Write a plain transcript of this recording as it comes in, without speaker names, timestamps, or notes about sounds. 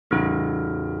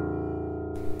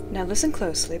Now listen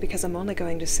closely, because I'm only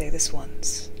going to say this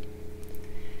once.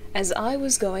 As I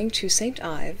was going to St.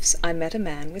 Ives, I met a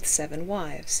man with 7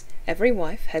 wives. Every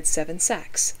wife had 7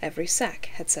 sacks. Every sack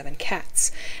had 7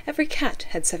 cats. Every cat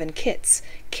had 7 kits.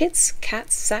 Kits,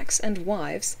 cats, sacks, and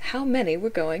wives, how many were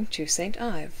going to St.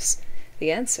 Ives? The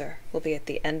answer will be at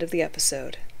the end of the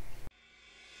episode.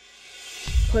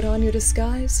 Put on your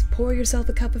disguise, pour yourself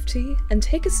a cup of tea, and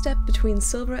take a step between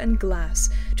silver and glass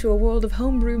to a world of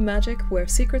homebrew magic where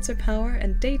secrets are power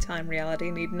and daytime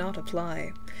reality need not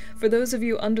apply. For those of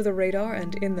you under the radar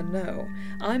and in the know,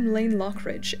 I'm Amanda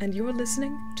Lockridge, and you're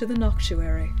listening to the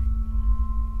Noctuary.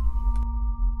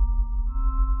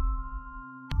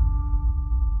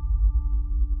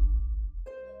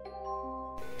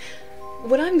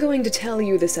 What I'm going to tell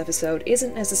you this episode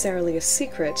isn't necessarily a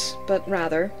secret, but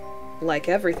rather, like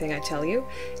everything I tell you,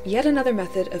 yet another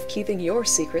method of keeping your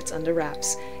secrets under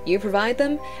wraps. You provide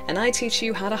them, and I teach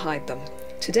you how to hide them.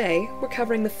 Today, we're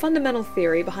covering the fundamental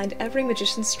theory behind every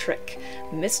magician's trick,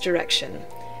 misdirection,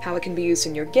 how it can be used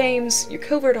in your games, your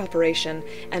covert operation,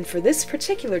 and for this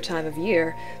particular time of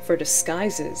year, for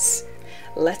disguises.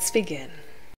 Let's begin.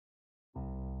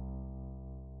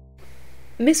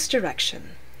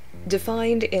 Misdirection.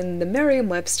 Defined in the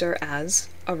Merriam-Webster as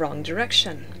a wrong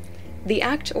direction. The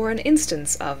act or an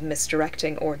instance of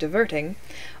misdirecting or diverting,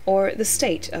 or the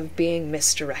state of being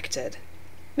misdirected.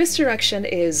 Misdirection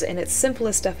is, in its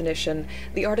simplest definition,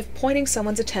 the art of pointing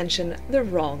someone's attention the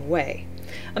wrong way.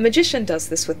 A magician does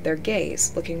this with their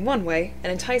gaze, looking one way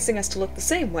and enticing us to look the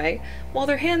same way, while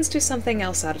their hands do something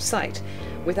else out of sight.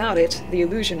 Without it, the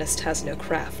illusionist has no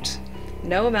craft.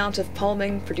 No amount of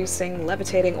palming, producing,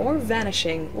 levitating, or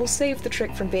vanishing will save the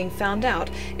trick from being found out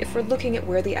if we're looking at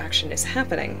where the action is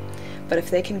happening. But if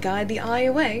they can guide the eye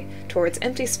away towards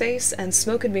empty space and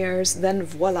smoke and mirrors, then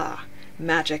voila!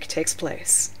 Magic takes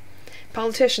place.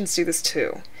 Politicians do this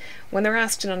too. When they're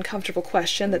asked an uncomfortable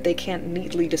question that they can't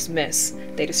neatly dismiss,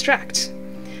 they distract.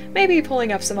 Maybe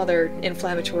pulling up some other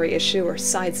inflammatory issue or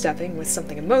sidestepping with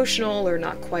something emotional or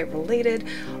not quite related,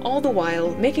 all the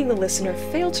while making the listener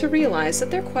fail to realize that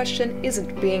their question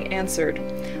isn't being answered.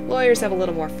 Lawyers have a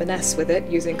little more finesse with it,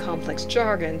 using complex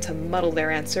jargon to muddle their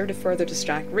answer to further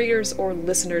distract readers or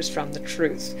listeners from the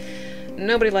truth.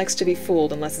 Nobody likes to be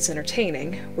fooled unless it's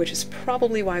entertaining, which is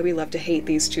probably why we love to hate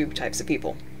these two types of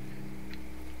people.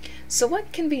 So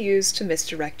what can be used to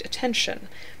misdirect attention?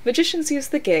 Magicians use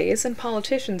the gaze, and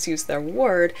politicians use their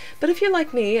word, but if you're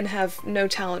like me and have no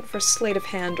talent for sleight of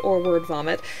hand or word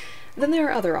vomit, then there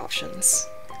are other options.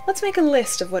 Let's make a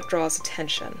list of what draws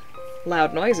attention.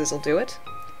 Loud noises will do it.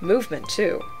 Movement,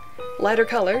 too. Lighter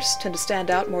colors tend to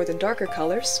stand out more than darker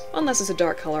colors, unless it's a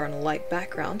dark color on a light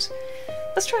background.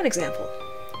 Let's try an example.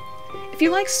 If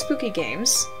you like spooky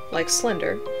games, like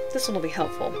Slender, this one will be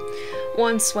helpful.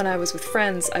 Once, when I was with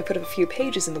friends, I put up a few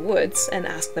pages in the woods and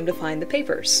asked them to find the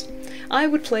papers. I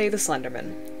would play the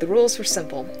Slenderman. The rules were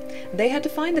simple. They had to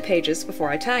find the pages before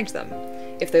I tagged them.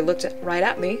 If they looked right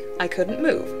at me, I couldn't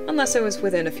move, unless I was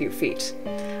within a few feet.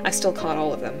 I still caught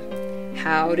all of them.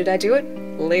 How did I do it?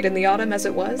 Late in the autumn as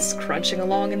it was, crunching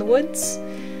along in the woods?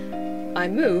 I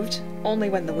moved only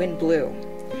when the wind blew.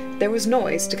 There was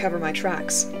noise to cover my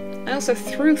tracks. I also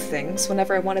threw things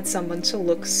whenever I wanted someone to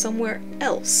look somewhere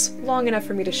else, long enough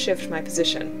for me to shift my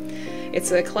position.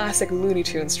 It's a classic Looney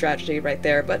Tunes strategy right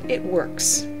there, but it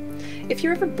works. If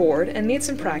you're ever bored and need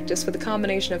some practice with a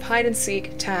combination of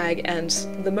hide-and-seek, tag, and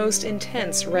the most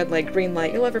intense red light, green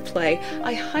light you'll ever play,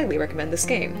 I highly recommend this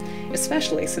game,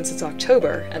 especially since it's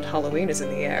October and Halloween is in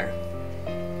the air.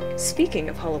 Speaking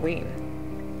of Halloween,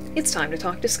 it's time to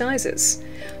talk disguises.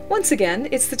 Once again,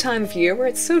 it's the time of year where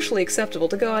it's socially acceptable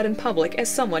to go out in public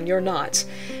as someone you're not.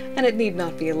 And it need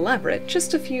not be elaborate,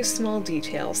 just a few small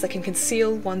details that can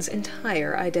conceal one's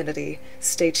entire identity.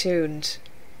 Stay tuned.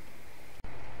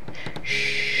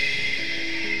 Shh.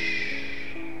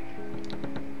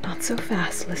 Not so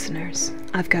fast, listeners.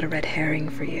 I've got a red herring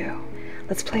for you.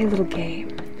 Let's play a little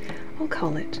game. I'll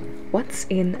call it, What's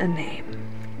in a Name?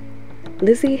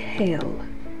 Lizzie Hale,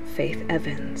 Faith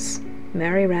Evans,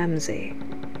 Mary Ramsey,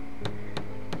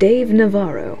 Dave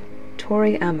Navarro,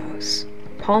 Tori Amos,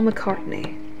 Paul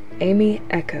McCartney, Amy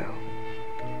Echo,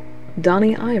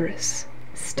 Donnie Iris,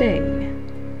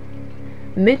 Sting,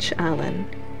 Mitch Allen,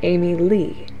 Amy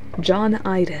Lee, John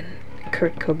Iden,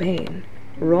 Kurt Cobain,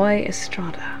 Roy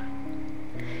Estrada.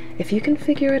 If you can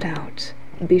figure it out,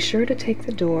 be sure to take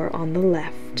the door on the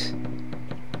left.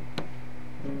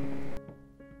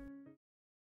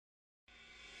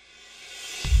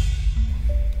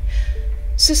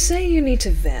 So say you need to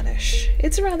vanish.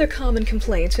 It's a rather common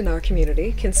complaint in our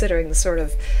community, considering the sort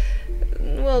of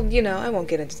well, you know, I won't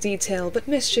get into detail, but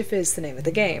mischief is the name of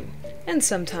the game. And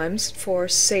sometimes, for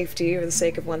safety or the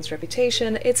sake of one's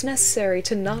reputation, it's necessary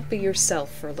to not be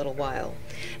yourself for a little while.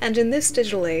 And in this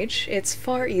digital age, it's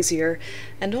far easier,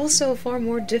 and also far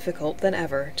more difficult than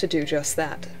ever, to do just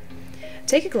that.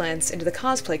 Take a glance into the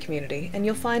cosplay community, and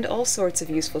you'll find all sorts of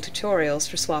useful tutorials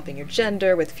for swapping your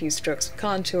gender with a few strokes of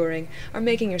contouring, or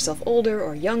making yourself older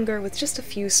or younger with just a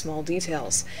few small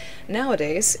details.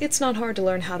 Nowadays, it's not hard to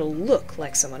learn how to look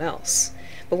like someone else.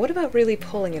 But what about really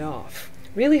pulling it off?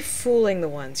 Really fooling the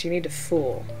ones you need to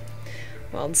fool?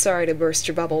 Well, I'm sorry to burst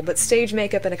your bubble, but stage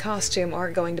makeup and a costume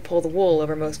aren't going to pull the wool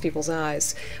over most people's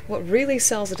eyes. What really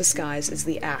sells a disguise is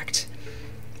the act.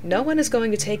 No one is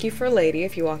going to take you for a lady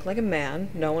if you walk like a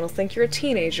man, no one will think you're a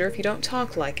teenager if you don't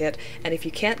talk like it, and if you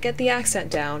can't get the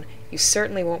accent down, you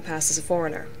certainly won't pass as a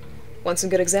foreigner. Want some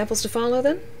good examples to follow,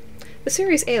 then? The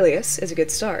series Alias is a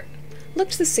good start. Look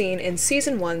to the scene in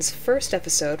Season 1's first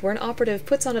episode where an operative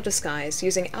puts on a disguise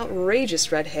using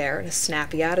outrageous red hair and a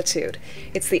snappy attitude.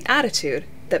 It's the attitude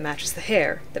that matches the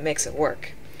hair that makes it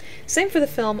work. Same for the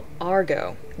film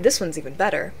Argo. This one's even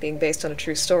better, being based on a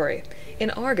true story. In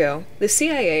Argo, the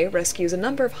CIA rescues a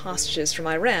number of hostages from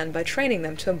Iran by training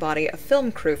them to embody a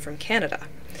film crew from Canada.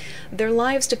 Their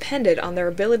lives depended on their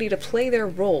ability to play their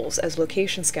roles as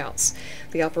location scouts.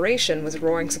 The operation was a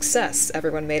roaring success,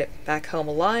 everyone made it back home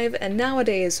alive, and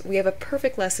nowadays we have a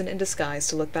perfect lesson in disguise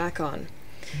to look back on.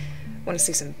 Want to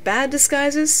see some bad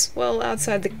disguises? Well,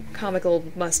 outside the comical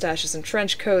mustaches and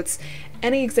trench coats,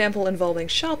 any example involving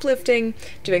shoplifting,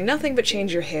 doing nothing but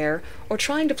change your hair, or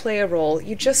trying to play a role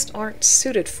you just aren't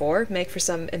suited for make for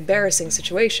some embarrassing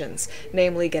situations,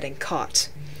 namely getting caught.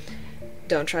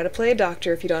 Don't try to play a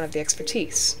doctor if you don't have the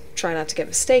expertise. Try not to get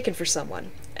mistaken for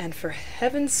someone. And for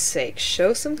heaven's sake,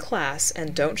 show some class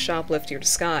and don't shoplift your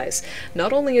disguise.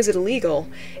 Not only is it illegal,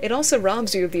 it also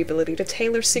robs you of the ability to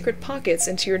tailor secret pockets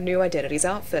into your new identity's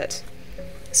outfit.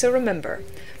 So remember,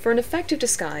 for an effective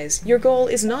disguise, your goal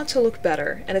is not to look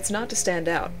better, and it's not to stand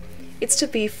out. It's to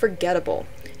be forgettable,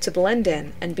 to blend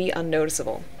in and be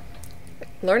unnoticeable.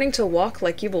 Learning to walk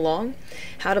like you belong,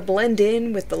 how to blend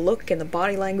in with the look and the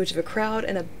body language of a crowd,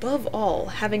 and above all,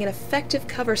 having an effective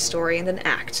cover story and an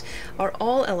act are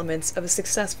all elements of a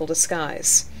successful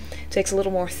disguise. It takes a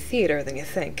little more theater than you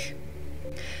think.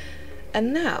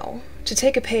 And now, to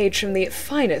take a page from the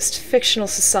finest fictional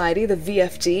society, the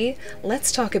VFD,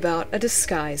 let's talk about a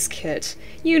disguise kit.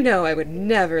 You know I would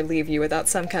never leave you without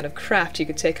some kind of craft you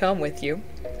could take home with you.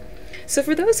 So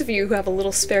for those of you who have a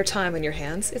little spare time on your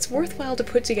hands, it's worthwhile to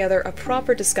put together a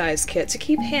proper disguise kit to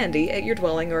keep handy at your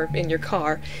dwelling or in your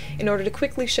car in order to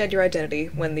quickly shed your identity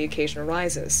when the occasion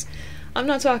arises. I'm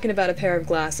not talking about a pair of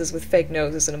glasses with fake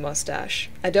noses and a mustache.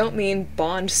 I don't mean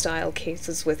Bond-style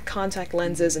cases with contact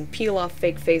lenses and peel-off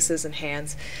fake faces and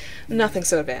hands. Nothing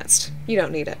so advanced. You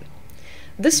don't need it.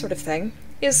 This sort of thing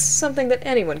is something that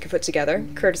anyone can put together,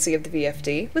 courtesy of the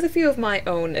VFD, with a few of my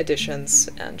own additions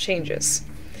and changes.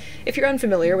 If you're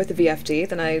unfamiliar with the VFD,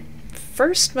 then I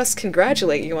first must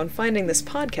congratulate you on finding this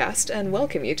podcast and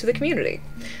welcome you to the community.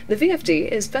 The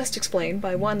VFD is best explained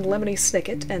by one Lemony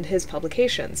Snicket and his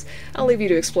publications. I'll leave you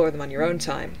to explore them on your own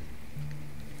time.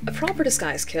 A proper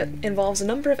disguise kit involves a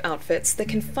number of outfits that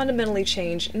can fundamentally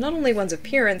change not only one's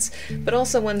appearance, but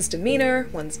also one's demeanor,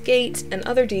 one's gait, and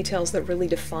other details that really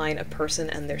define a person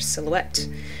and their silhouette.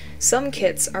 Some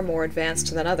kits are more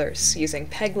advanced than others, using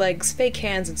peg legs, fake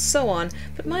hands, and so on,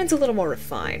 but mine's a little more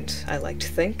refined, I like to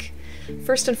think.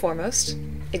 First and foremost,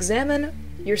 examine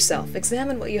yourself.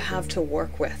 Examine what you have to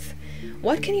work with.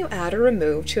 What can you add or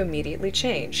remove to immediately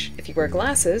change? If you wear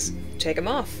glasses, take them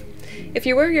off. If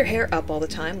you wear your hair up all the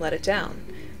time, let it down.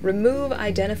 Remove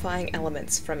identifying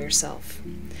elements from yourself.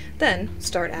 Then,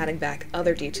 start adding back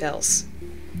other details.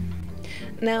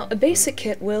 Now, a basic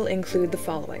kit will include the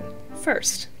following.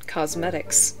 First,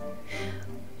 cosmetics.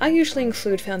 I usually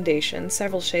include foundation,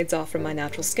 several shades off from my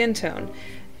natural skin tone,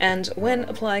 and when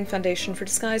applying foundation for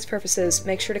disguise purposes,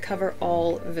 make sure to cover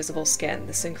all visible skin.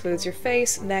 This includes your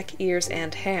face, neck, ears,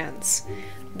 and hands.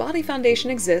 Body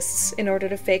foundation exists in order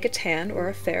to fake a tan or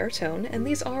a fair tone, and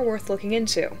these are worth looking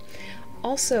into.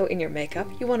 Also in your makeup,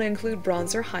 you want to include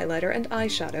bronzer, highlighter, and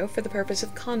eyeshadow for the purpose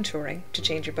of contouring to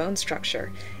change your bone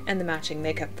structure, and the matching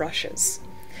makeup brushes.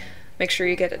 Make sure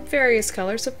you get various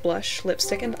colors of blush,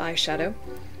 lipstick, and eyeshadow,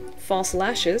 false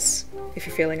lashes, if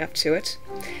you're feeling up to it,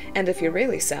 and if you're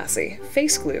really sassy,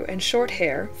 face glue and short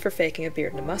hair for faking a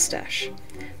beard and a mustache.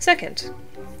 Second,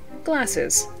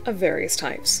 glasses of various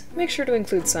types. Make sure to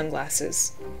include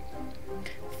sunglasses.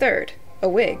 Third, a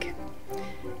wig.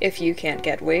 If you can't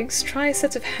get wigs, try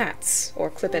sets of hats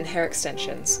or clip-in hair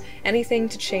extensions, anything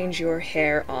to change your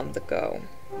hair on the go.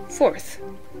 Fourth,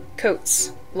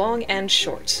 coats, long and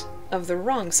short, of the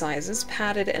wrong sizes,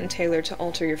 padded and tailored to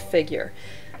alter your figure.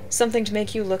 Something to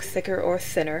make you look thicker or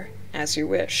thinner, as you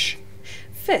wish.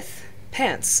 Fifth,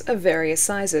 pants of various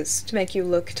sizes, to make you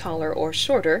look taller or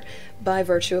shorter, by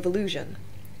virtue of illusion.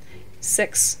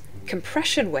 6.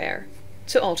 Compression wear,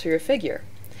 to alter your figure.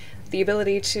 The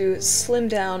ability to slim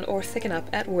down or thicken up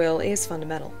at will is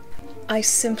fundamental. I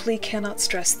simply cannot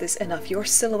stress this enough. Your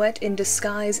silhouette in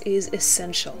disguise is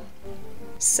essential.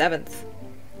 7th,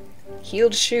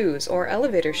 heeled shoes or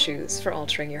elevator shoes for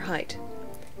altering your height.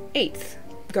 8th,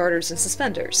 garters and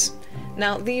suspenders.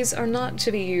 Now, these are not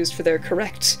to be used for their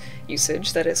correct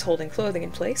usage, that is, holding clothing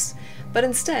in place, but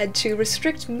instead to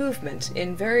restrict movement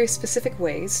in very specific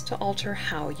ways to alter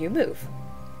how you move.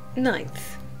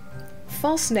 9th,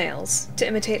 false nails, to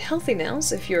imitate healthy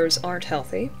nails if yours aren't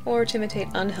healthy, or to imitate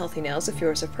unhealthy nails if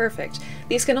yours are perfect.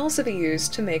 These can also be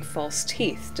used to make false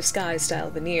teeth,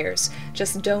 disguise-style veneers.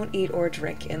 Just don't eat or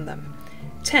drink in them.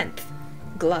 10th,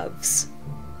 gloves.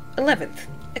 11th,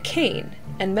 a cane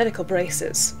and medical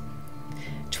braces.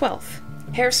 12th,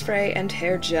 hairspray and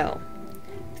hair gel.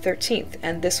 13th,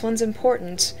 and this one's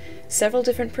important, several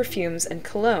different perfumes and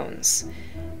colognes.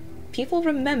 People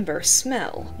remember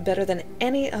smell better than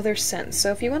any other sense,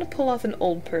 so if you want to pull off an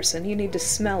old person, you need to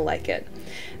smell like it.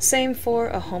 Same for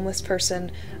a homeless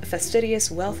person, a fastidious,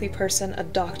 wealthy person, a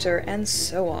doctor, and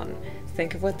so on.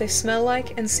 Think of what they smell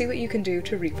like and see what you can do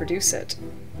to reproduce it.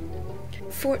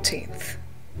 14th,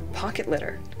 pocket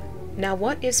litter. Now,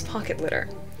 what is pocket litter?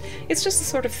 It's just the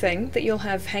sort of thing that you'll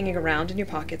have hanging around in your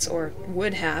pockets, or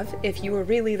would have if you were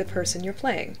really the person you're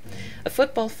playing. A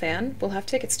football fan will have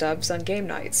ticket stubs on game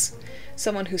nights.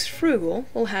 Someone who's frugal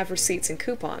will have receipts and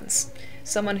coupons.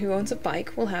 Someone who owns a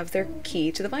bike will have their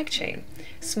key to the bike chain.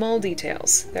 Small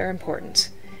details, they're important.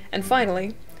 And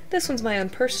finally, this one's my own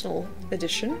personal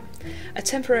addition, a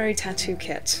temporary tattoo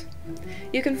kit.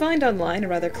 You can find online a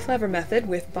rather clever method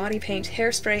with body paint,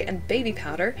 hairspray, and baby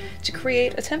powder to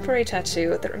create a temporary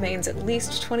tattoo that remains at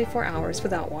least 24 hours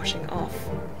without washing off.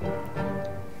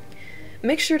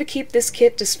 Make sure to keep this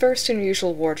kit dispersed in your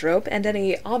usual wardrobe, and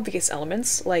any obvious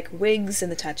elements, like wigs in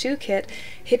the tattoo kit,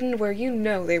 hidden where you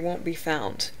know they won't be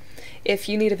found. If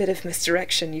you need a bit of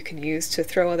misdirection you can use to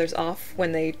throw others off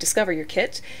when they discover your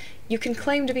kit, you can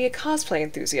claim to be a cosplay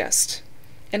enthusiast.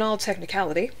 In all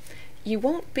technicality, you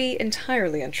won't be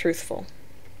entirely untruthful.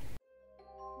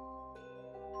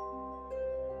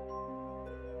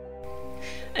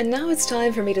 And now it's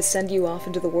time for me to send you off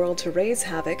into the world to raise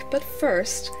havoc, but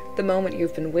first, the moment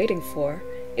you've been waiting for,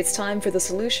 it's time for the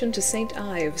solution to St.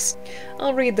 Ives.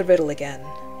 I'll read the riddle again.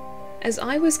 As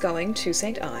I was going to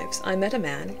St. Ives, I met a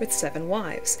man with 7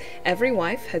 wives. Every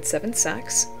wife had 7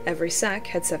 sacks, every sack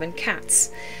had 7 cats.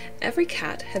 Every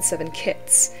cat had 7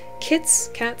 kits. Kits,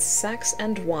 cats, sacks,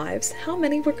 and wives, how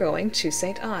many were going to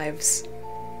St. Ives?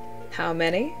 How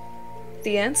many?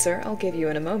 The answer I'll give you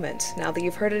in a moment. Now that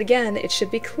you've heard it again, it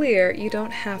should be clear you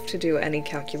don't have to do any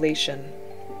calculation.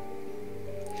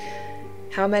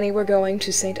 How many were going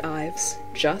to St. Ives?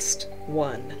 Just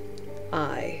 1.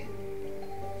 I.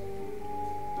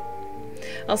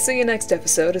 I'll see you next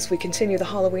episode as we continue the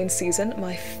Halloween season,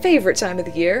 my favorite time of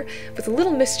the year, with a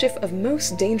little mischief of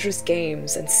most dangerous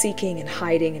games and seeking and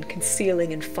hiding and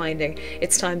concealing and finding.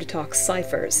 It's time to talk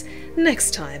ciphers.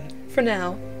 Next time. For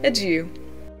now, adieu.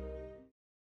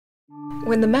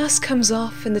 When the mask comes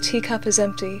off and the teacup is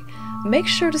empty, make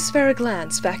sure to spare a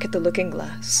glance back at the looking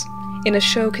glass. In a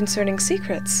show concerning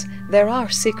secrets, there are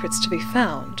secrets to be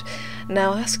found.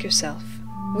 Now ask yourself,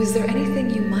 was there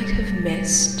anything you might have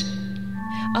missed?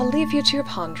 I'll leave you to your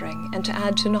pondering and to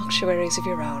add to noctuaries of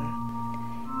your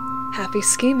own. Happy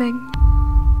scheming!